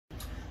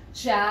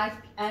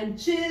Jack and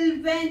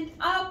Jill went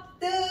up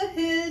the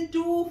hill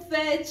to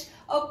fetch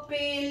a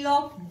pail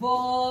of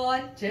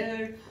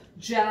water.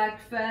 Jack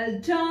fell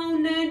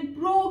down and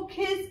broke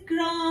his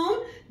crown.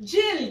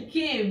 Jill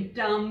came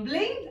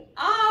tumbling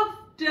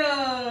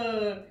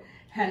after.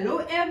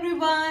 Hello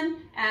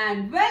everyone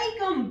and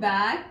welcome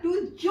back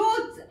to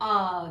Jyoth's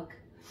Ark.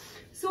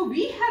 So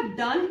we have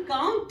done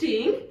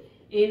counting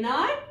in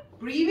our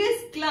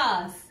previous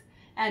class,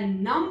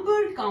 and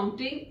number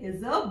counting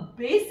is a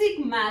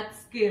basic math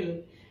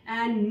skill,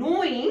 and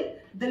knowing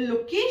the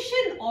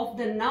location of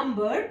the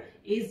number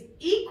is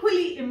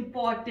equally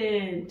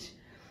important.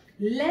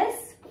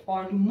 Less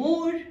or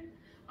more,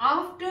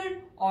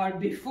 after or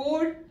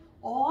before,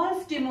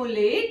 all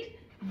stimulate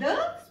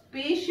the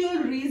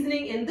spatial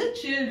reasoning in the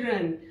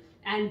children,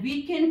 and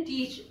we can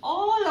teach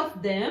all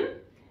of them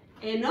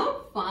in a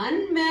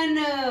fun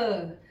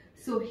manner.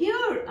 So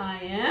here I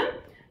am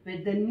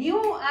with the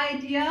new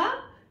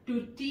idea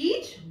to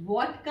teach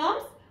what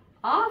comes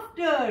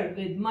after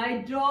with my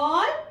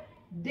doll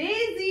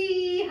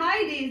Daisy.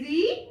 Hi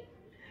Daisy.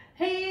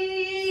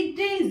 Hey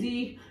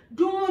Daisy,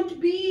 don't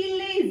be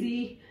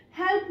lazy.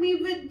 Help me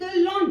with the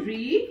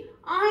laundry.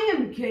 I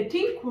am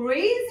getting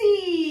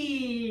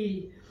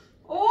crazy.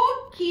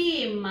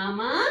 Okay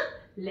Mama,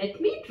 let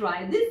me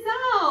try this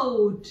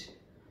out.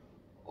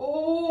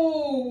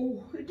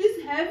 Oh, it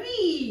is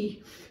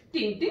heavy.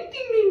 Ding ding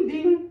ding ding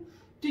ding.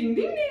 Ding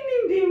ding ding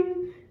ding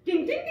ding.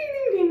 Ding ding ding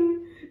ding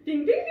ding.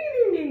 Ding ding ding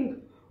ding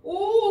ding.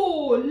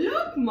 Oh,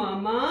 look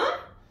Mama.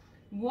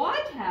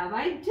 What have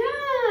I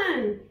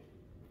done?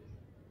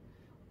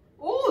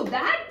 Oh,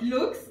 that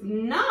looks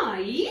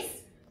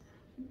nice.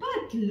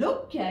 But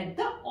look at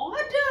the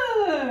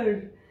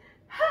order.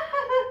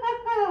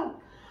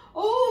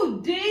 Oh,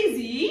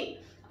 Daisy,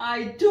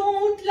 I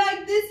don't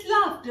like this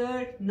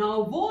laughter.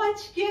 Now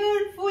watch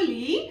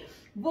carefully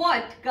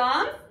what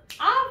comes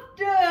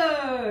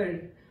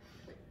after.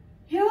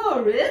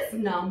 Here is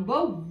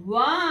number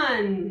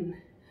 1.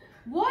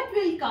 What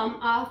will come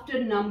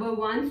after number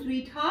 1,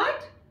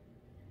 sweetheart?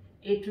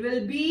 It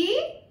will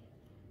be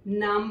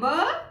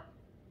number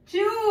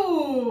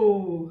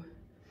 2.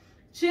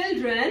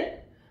 Children,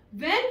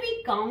 when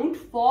we count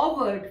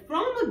forward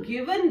from a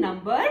given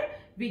number,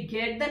 we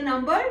get the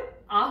number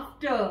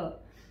after.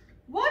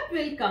 What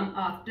will come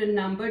after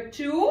number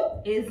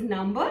 2 is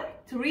number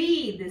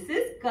 3. This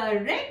is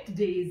correct,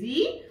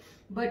 Daisy.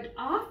 But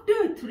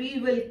after 3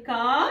 will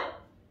come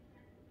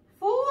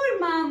 4,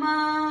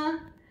 Mama.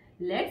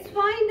 Let's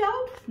find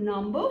out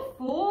number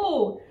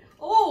 4.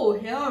 Oh,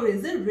 here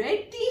is a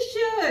red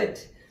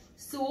t-shirt.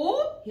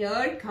 So,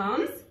 here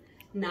comes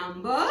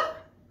number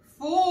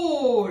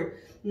 4.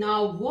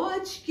 Now,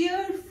 watch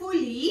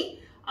carefully.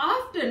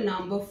 After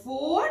number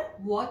 4,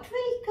 what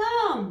will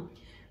come?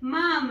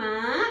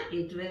 Mama,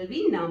 it will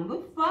be number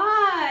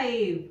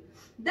 5.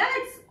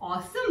 That's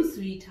awesome,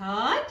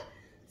 sweetheart.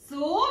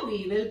 So,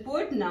 we will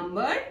put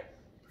number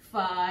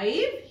 5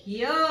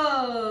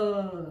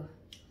 here.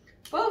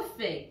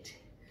 Perfect.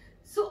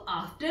 So,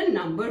 after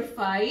number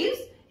 5,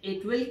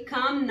 it will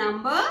come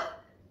number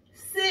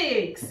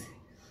 6.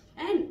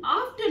 And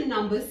after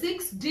number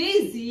 6,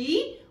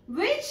 Daisy,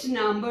 which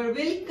number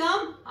will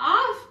come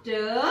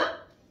after?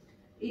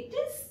 It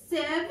is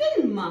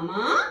 7,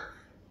 Mama.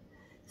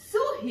 So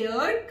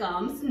here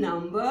comes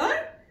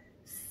number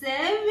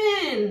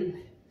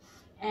 7.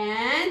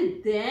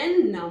 And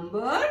then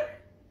number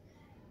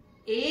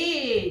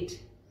 8.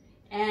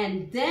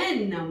 And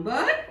then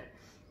number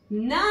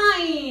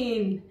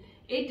 9.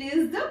 It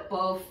is the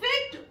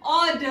perfect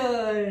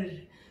order.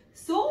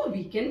 So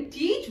we can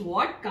teach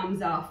what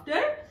comes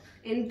after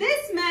in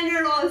this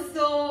manner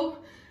also.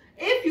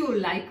 If you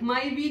like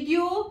my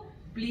video,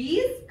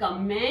 please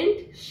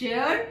comment,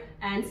 share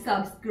and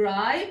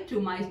subscribe to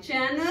my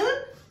channel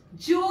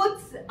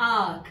Jyoth's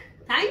Ark.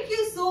 Thank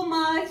you so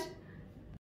much.